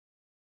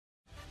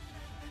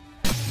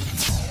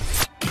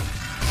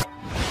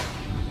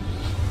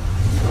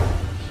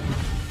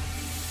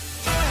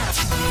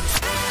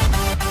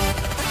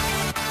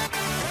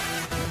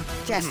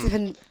Jess,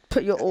 even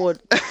put your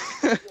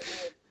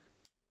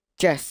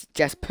Jess,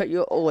 put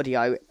your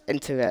audio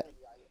into it.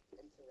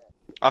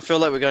 I feel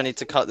like we're gonna need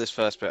to cut this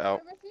first bit out.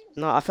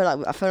 No, I feel like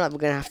we're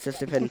gonna have to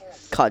flipping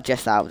cut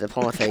Jess out of the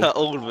party. Cut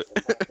all of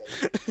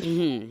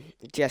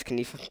it. Jess, can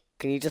you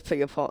just put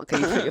your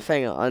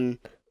finger on,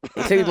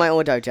 include my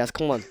audio, Jess.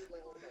 Come on.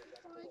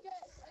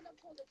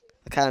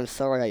 Okay, I'm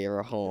sorry that you're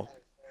a whore.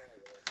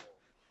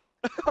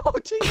 Oh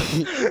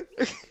jeez.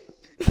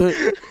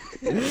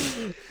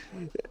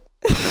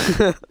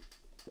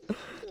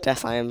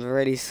 Jess, I'm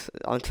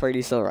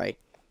truly sorry.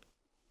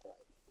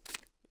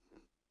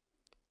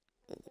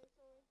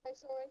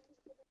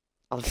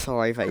 I'm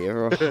sorry that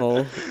you're a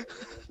whore.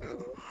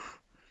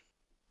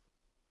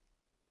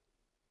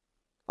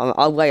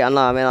 I'll wait.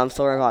 I'm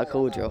sorry if I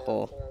called you a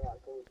whore.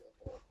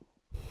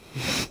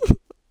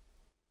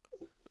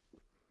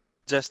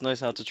 Jess knows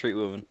how to treat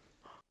women.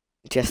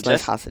 Jess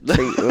knows how to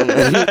treat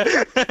women.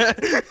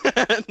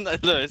 No,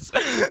 Lewis.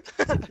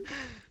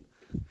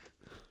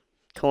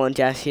 Come on,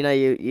 Jess. You know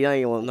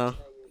you want now.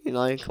 You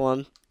know, come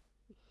on.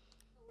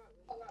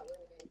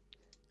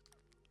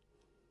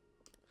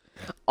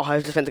 Oh, I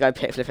was just meant to go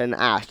pick flipping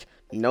Ash.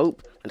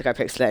 Nope. Meant to go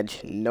pick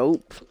Sledge.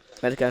 Nope.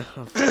 Meant to go.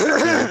 Oh,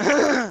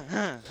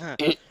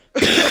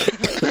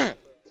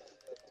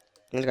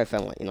 I'm gonna go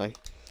film it, you know.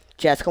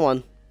 Jess, come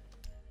on.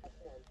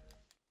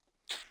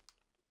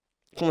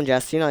 Come on,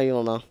 Jess. You know you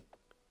wanna.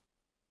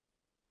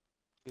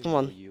 Come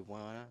on.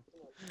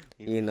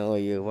 You know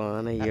you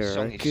wanna.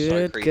 You're a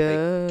good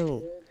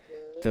girl.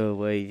 The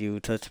way you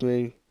touch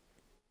me.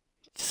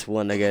 Just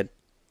wanna get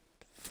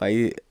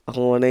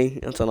horny.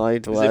 I don't know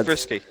the words. Is it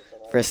frisky?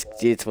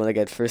 Frisky. Just wanna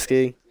get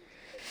frisky.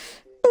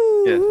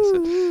 Yeah, that's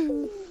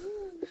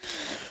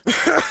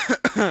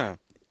it.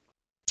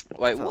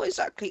 Wait, what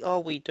exactly are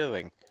we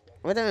doing?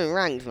 We're doing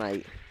ranked,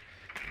 mate.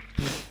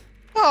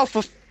 Oh,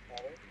 for.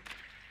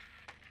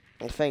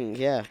 I think,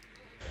 yeah.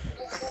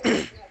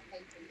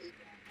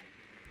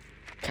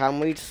 Can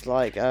we just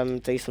like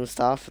do some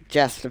stuff?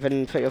 Jess, put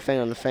your thing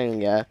on the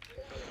thing, yeah.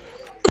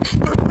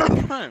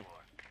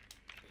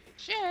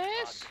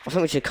 Jess. I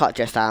think we should cut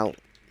Jess out.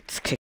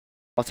 Just kick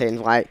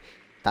in, right?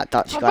 That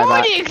Dutch I've guy.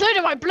 already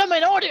included my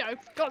blooming audio,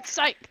 for God's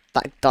sake.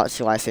 That Dutch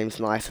guy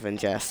seems nicer than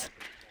Jess.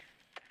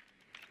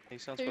 He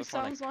sounds Who quite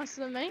funny. sounds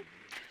nicer than me?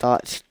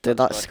 The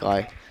Dutch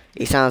guy.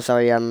 He sounds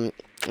very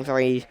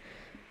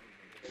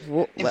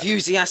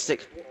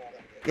Enthusiastic.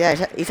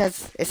 Yeah, he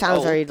says it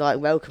sounds very like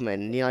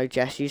welcoming. You know,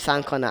 Jess, you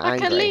sound kind of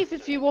angry. I can leave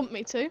if you want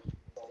me to.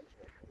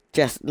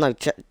 Jess, no,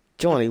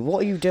 Johnny,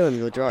 what are you doing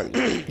with your drone?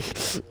 I'm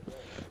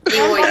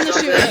the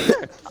shoot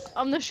it.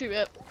 I'm the shoot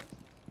it.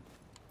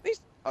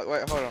 Oh,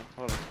 wait, hold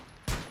on.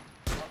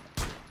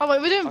 Oh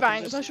wait, we're doing can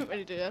bangs. just- I shouldn't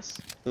really do this.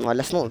 No,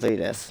 let's not do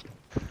this.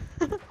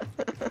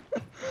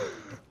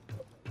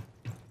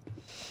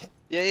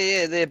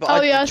 Yeah, but Oh,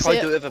 I yeah, I tried see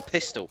to do it with a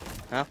pistol.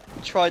 Huh?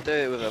 Try do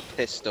it with a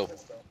pistol.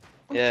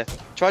 Yeah.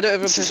 Try do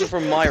it with a pistol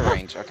from my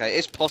range, okay?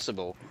 It's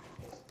possible.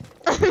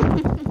 Is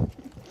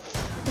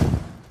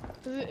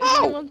it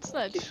on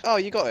Sledge? Oh,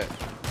 you got it.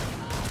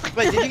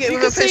 Wait, did you get it You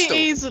with can a pistol? see it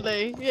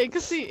easily. Yeah, you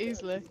can see it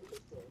easily.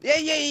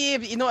 Yeah,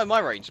 but you're not in my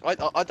range. I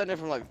don't know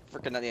if I'm like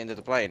freaking at the end of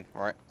the plane,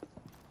 alright?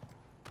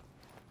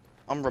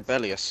 I'm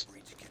rebellious.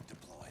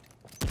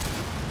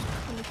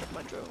 Let me put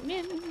my drone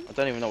in. I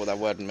don't even know what that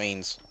word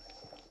means.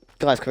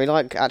 Guys, can we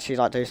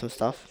actually do some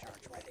stuff?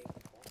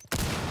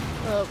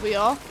 We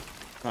are.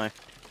 No.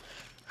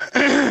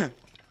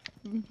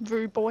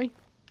 Rude boy.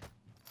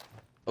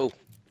 Oh,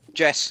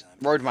 Jess,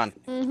 Roadman.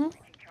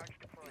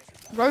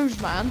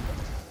 Roadman?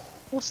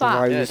 What's that?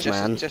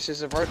 Roadman. Jess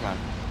is a roadman.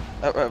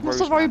 What's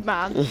a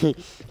roadman?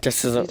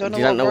 Just as you don't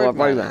don't know what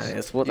roadman roadman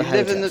is. What the You hell?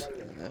 live in Is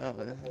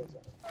the.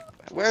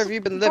 Where have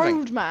you been living?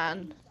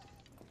 Roadman.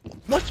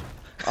 What?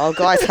 Oh,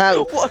 guys,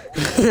 help! What?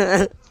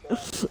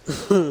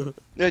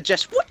 No,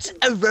 Jess, what's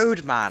a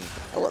roadman?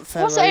 What's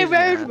What's a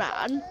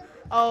roadman?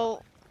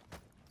 Oh,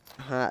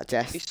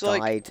 Jess It's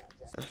like- died.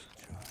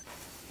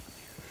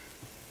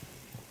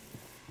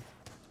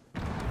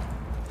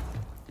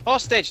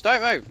 Hostage,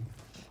 don't move.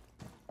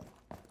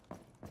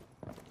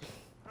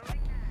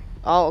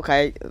 Oh,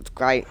 okay, that's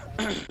great.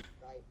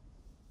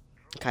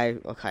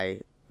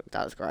 Okay,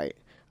 that was great.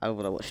 I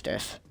wanna watch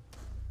this.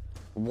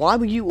 Why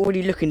were you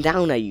already looking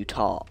down there, you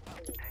tart?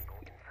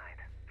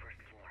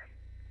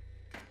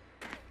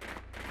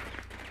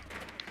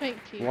 thank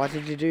you. Why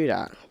did you do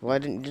that? Why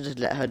didn't you just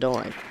let her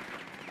die?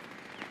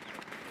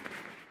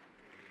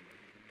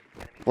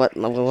 What?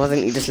 No, why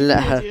didn't you just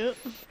let her? Idiot.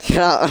 Shut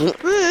up.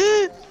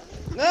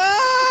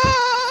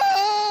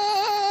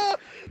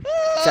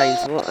 James,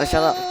 what?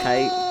 Shut up,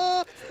 Kate.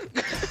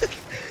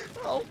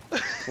 Oh.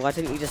 Why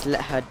didn't you just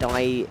let her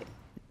die?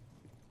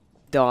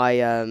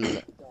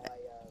 James,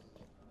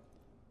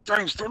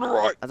 to the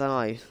right. I don't know.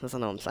 I don't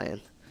know what I'm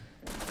saying.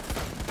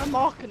 I'm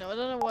marking him. I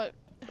don't know what.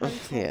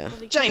 Yeah.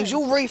 James,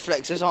 your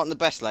reflexes aren't the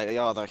best lately,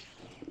 are they? I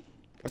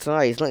don't know.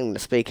 He's not even gonna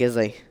speak, is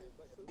he?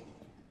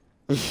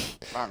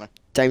 Apparently.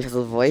 James has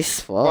a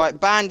voice. What? Right,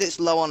 Bandit's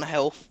low on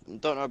health.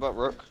 Don't know about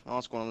Rook.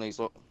 Ask one of these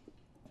lot.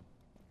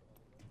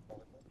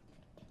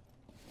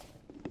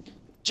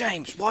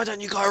 James, why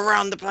don't you go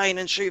around the plane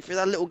and shoot through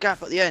that little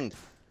gap at the end?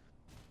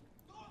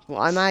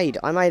 Well, I made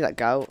that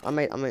goal. I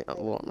made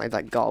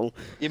that goal.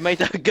 You made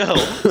that goal.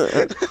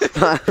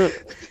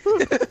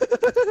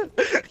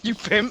 You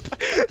pimp.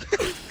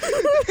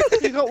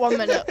 You got 1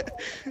 minute.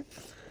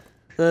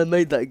 I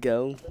made that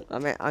goal. I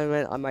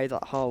made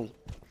that hole.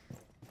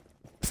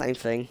 Same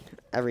thing.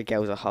 Every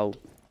goal's a hole.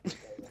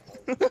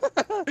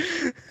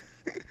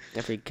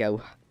 Every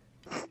goal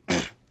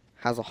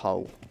has a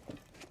hole.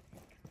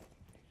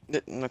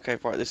 Okay,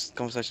 right. This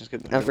conversation's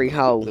good. Every a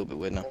hole little bit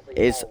weird now.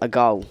 is a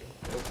goal.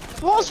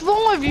 What's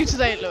wrong with you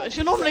today, Lewis?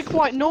 You're normally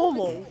quite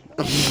normal.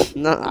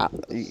 No,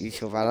 you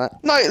sure about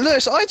that? No,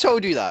 Lewis, I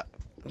told you that.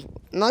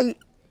 No,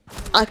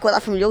 I got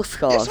that from your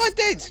scars. Yes, I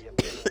did.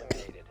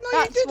 No,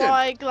 That's you didn't.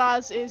 why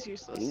Glaz is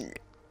useless.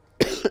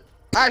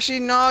 Actually,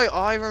 no.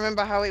 I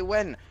remember how it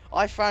went.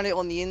 I found it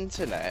on the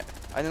internet,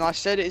 and then I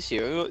said it to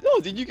you. And you were like,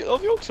 oh, did you get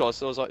off your class?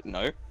 So I was like,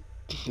 no.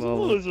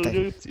 Well,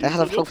 they had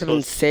a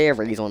fucking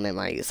series on it,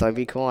 mate. So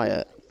be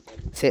quiet.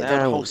 Sit They had a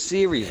down. whole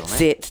series on it.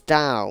 Sit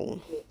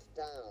down.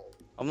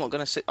 I'm not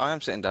gonna sit. I am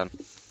sitting down.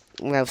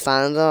 Well,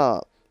 stand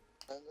up.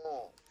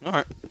 All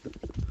right.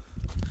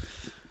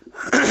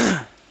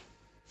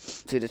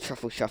 Do the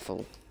truffle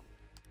shuffle.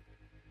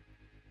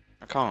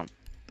 I can't.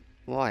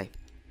 Why?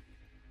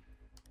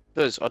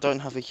 Because I don't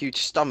have a huge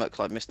stomach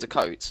like Mr.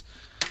 Coates.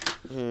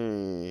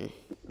 You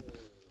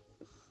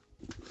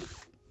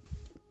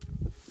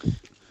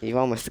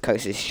are Mr.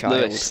 Coates' child.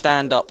 Lewis,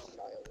 stand up.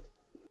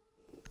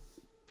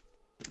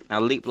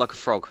 Now leap like a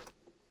frog.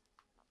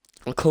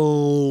 I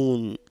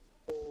can't.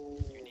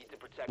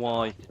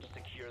 Why?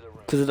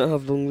 Because I don't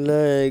have long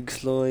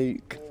legs,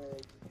 like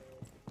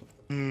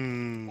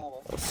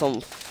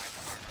some.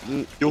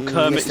 You're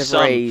Kermit's Mr.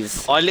 son.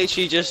 Ray's. I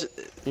literally just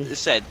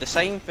said the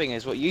same thing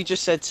as what you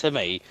just said to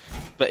me,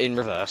 but in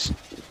reverse.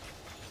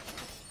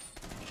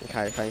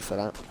 Okay, thanks for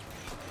that.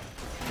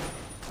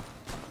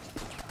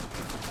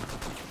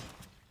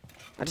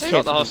 I just Got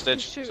hit the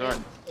hostage. Shoot Sorry.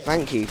 him.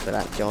 Thank you for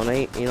that,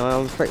 Johnny. You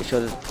know, I'm pretty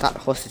sure that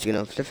hostage is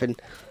gonna flipping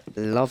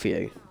love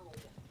you.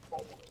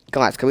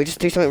 Guys, can we just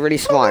do something really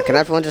smart? Can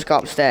everyone just go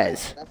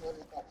upstairs?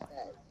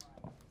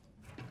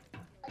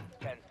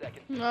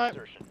 No.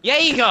 Yeah,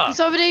 you go. Can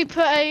somebody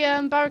put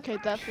a barricade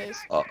there, please?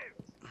 Oh.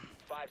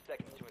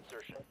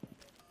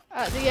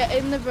 At the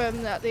in the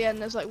room at the end,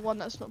 there's like one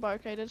that's not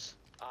barricaded.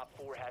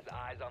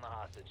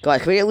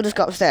 Guys, can we all just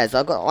go upstairs?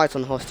 I've got eyes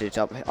on hostage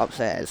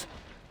upstairs.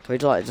 Can we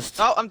like just?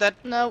 Oh, I'm dead.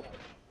 No.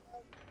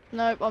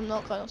 Nope, I'm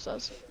not going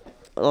upstairs.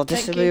 Oh,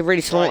 this Thank would be you.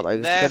 really smart Right,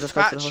 though. their Just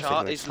go to fat the hostage chart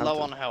and is just low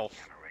have on them. health.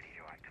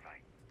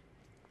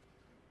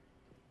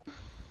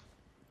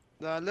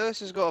 Lewis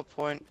has got a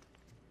point.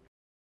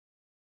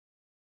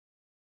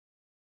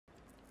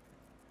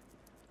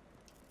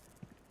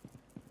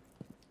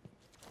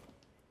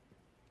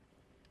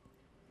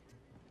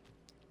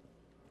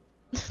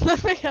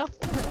 Let me help.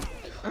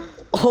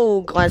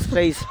 Oh, guys,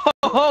 please.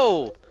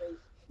 Oh!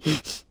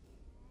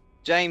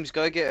 James,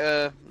 go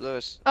get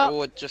Lewis. Oh.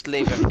 Or just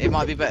leave him. It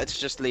might be better to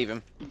just leave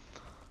him.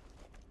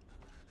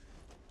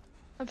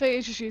 I think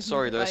it's just using.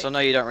 Sorry, the Lewis. bait. I know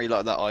you don't really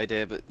like that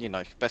idea, but you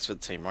know, best for the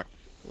team, right?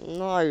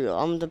 No,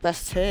 I'm the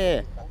best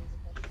here.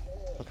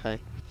 Okay.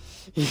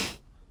 He's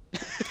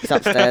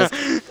upstairs.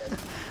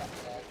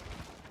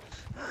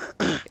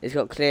 He's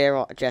got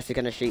clear. Jess is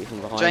gonna shoot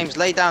from behind. James,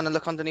 lay down and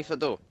look underneath the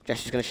door.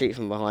 Jess is gonna shoot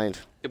from behind.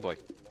 Good boy.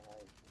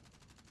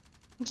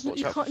 You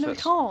Watch out can't. for No, we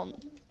fists.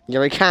 can't.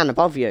 Yeah, he can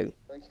above you.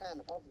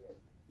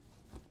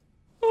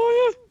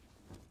 Oh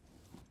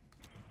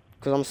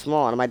Because I'm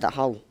smart and I made that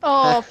hole.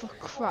 Oh, for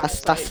crap.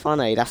 That's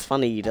funny. That's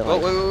funny. You yeah. do.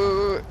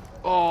 Oh, wait.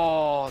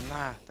 Oh,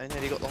 nah. They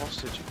nearly got the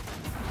hostage.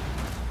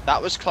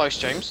 That was close,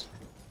 James.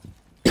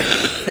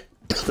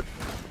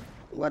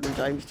 Well done,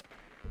 James.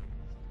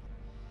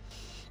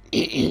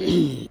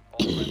 If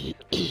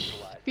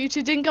you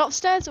two didn't go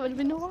upstairs, it would have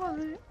been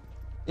alright.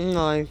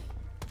 No.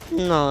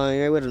 No,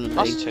 it wouldn't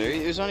Us be. two.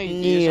 It was only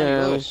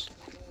Yeah. Lewis.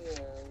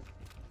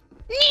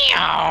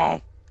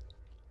 Meow.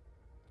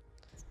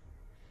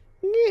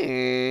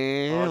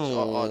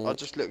 I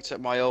just looked at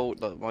my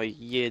old, like, my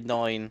year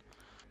 9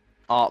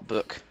 art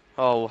book.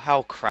 Oh,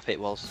 how crap it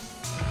was.